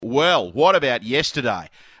Well, what about yesterday?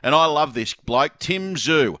 And I love this bloke, Tim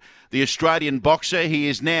Tszyu, the Australian boxer. He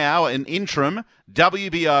is now an interim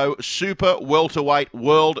WBO super welterweight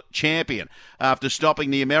world champion after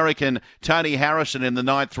stopping the American Tony Harrison in the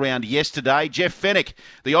ninth round yesterday. Jeff Fenech,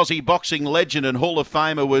 the Aussie boxing legend and Hall of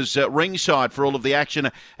Famer, was ringside for all of the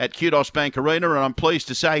action at Kudos Bank Arena, and I'm pleased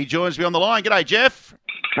to say he joins me on the line. G'day, Jeff.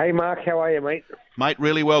 Hey, Mark. How are you, mate? Mate,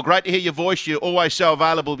 really well. Great to hear your voice. You're always so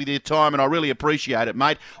available with your time, and I really appreciate it,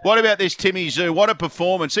 mate. What about this Timmy Tszyu? What a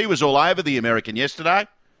performance. He was all over the American yesterday.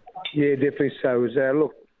 Yeah, definitely so. It was,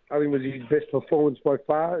 look, I think it was his best performance by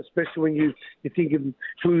far, especially when you think of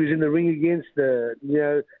who he was in the ring against,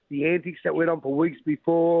 the antics that went on for weeks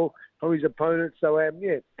before from his opponent. So,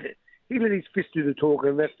 he let his fist do the talk,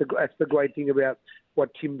 and that's the great thing about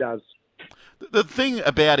what Tim does. The thing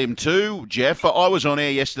about him too, Jeff, I was on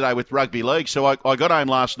air yesterday with Rugby League, so I got home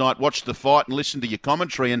last night, watched the fight and listened to your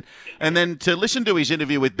commentary, and then to listen to his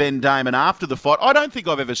interview with Ben Damon after the fight. I don't think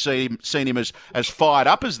I've ever seen him as fired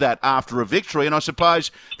up as that after a victory, and I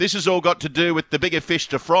suppose this has all got to do with the bigger fish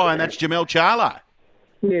to fry, and that's Jermell Charlo.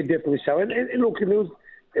 Yeah, definitely so. And look,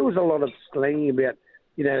 there was a lot of slanging about,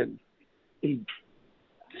 his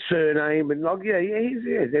surname and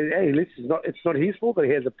hey, listen, it's not his fault that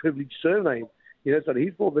he has a privileged surname. It's not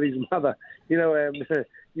his fault that his mother,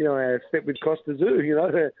 slept with Costa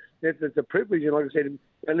Tszyu. That's a privilege. And like I said,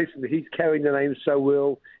 listen, he's carrying the name so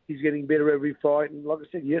well. He's getting better every fight. And like I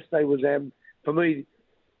said, yesterday was, for me,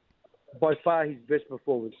 by far his best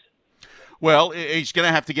performance. Well, he's going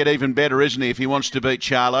to have to get even better, isn't he, if he wants to beat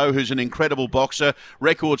Charlo, who's an incredible boxer.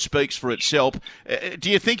 Record speaks for itself. Do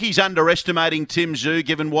you think he's underestimating Tim Tszyu,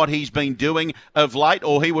 given what he's been doing of late,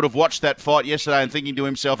 or he would have watched that fight yesterday and thinking to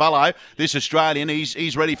himself, hello, this Australian,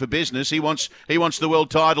 he's ready for business. He wants the world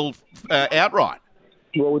title outright.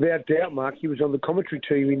 Well, without doubt, Mark, he was on the commentary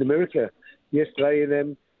team in America yesterday,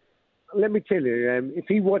 and let me tell you, if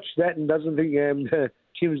he watched that and doesn't think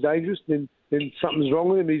Tim's dangerous, then something's wrong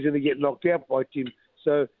with him. He's going to get knocked out by Tim.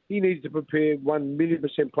 So he needs to prepare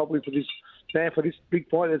 1,000,000% properly for this big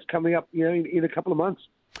fight that's coming up, in a couple of months.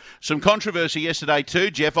 Some controversy yesterday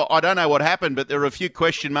too, Jeff. I don't know what happened, but there were a few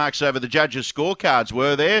question marks over the judges' scorecards.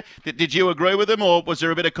 Were there? Did you agree with them, or was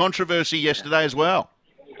there a bit of controversy yesterday as well?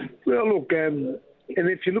 Well, look, and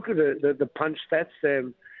if you look at the punch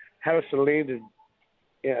stats, Harrison landed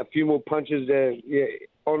a few more punches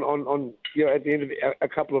on at the end of a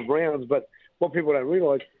couple of rounds, but what people don't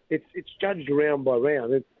realise, it's judged round by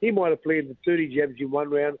round. And he might have landed 30 jabs in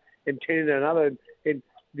one round and 10 in another, and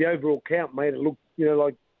the overall count made it look,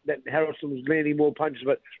 like that Harrison was landing more punches.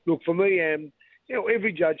 But look, for me,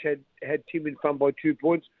 every judge had Tim in front by 2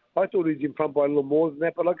 points. I thought he was in front by a little more than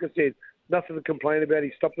that, but like I said, nothing to complain about.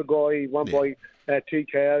 He stopped the guy, he won by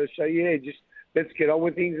TKO. So just let's get on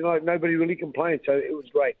with things. And nobody really complained, so it was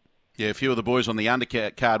great. Yeah, a few of the boys on the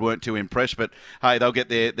undercard weren't too impressed, but hey, they'll get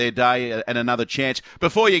their day and another chance.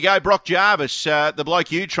 Before you go, Brock Jarvis, the bloke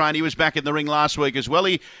you trained, he was back in the ring last week as well.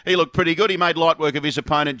 He looked pretty good. He made light work of his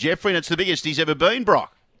opponent, Jeffrey, and it's the biggest he's ever been,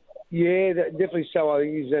 Brock. Yeah, definitely so. I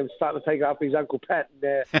think he's starting to take after his Uncle Pat,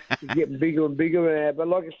 and he's getting bigger and bigger. But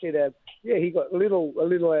like I said, he got a little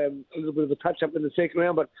bit of a touch-up in the second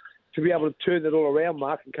round, but to be able to turn that all around,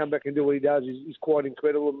 Mark, and come back and do what he does is quite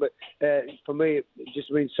incredible. But for me, it just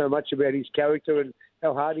means so much about his character and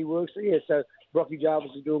how hard he works. So Brocky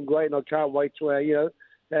Jarvis is doing great, and I can't wait to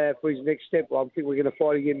for his next step. I think we're going to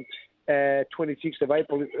fight again 26th of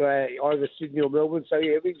April, either Sydney or Melbourne. So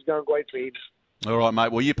everything's going great for him. All right,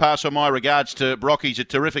 mate. Well, you pass on my regards to Brock. He's a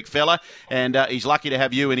terrific fella, and he's lucky to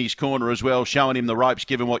have you in his corner as well, showing him the ropes,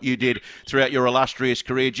 given what you did throughout your illustrious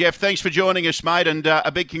career. Jeff, thanks for joining us, mate, and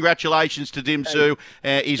a big congratulations to Tim Tszyu.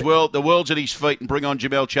 The world's at his feet, and bring on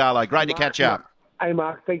Jermell Charlo. Great to catch up. Hey,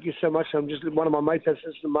 Mark, thank you so much. I'm just one of my mates,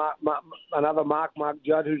 another Mark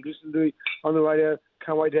Judd, who's listening to me on the radio.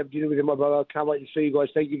 Can't wait to have dinner with him, my brother. Can't wait to see you guys.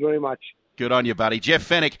 Thank you very much. Good on you, buddy. Jeff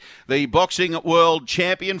Fenech, the boxing world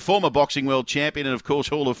champion, former boxing world champion, and, of course,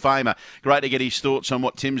 Hall of Famer. Great to get his thoughts on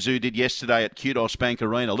what Tim Tszyu did yesterday at Kudos Bank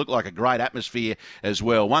Arena. Looked like a great atmosphere as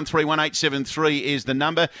well. 131873 is the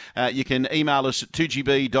number. You can email us at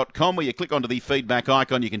 2gb.com, where you click onto the feedback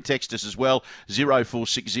icon. You can text us as well,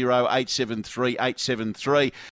 0460 873 873.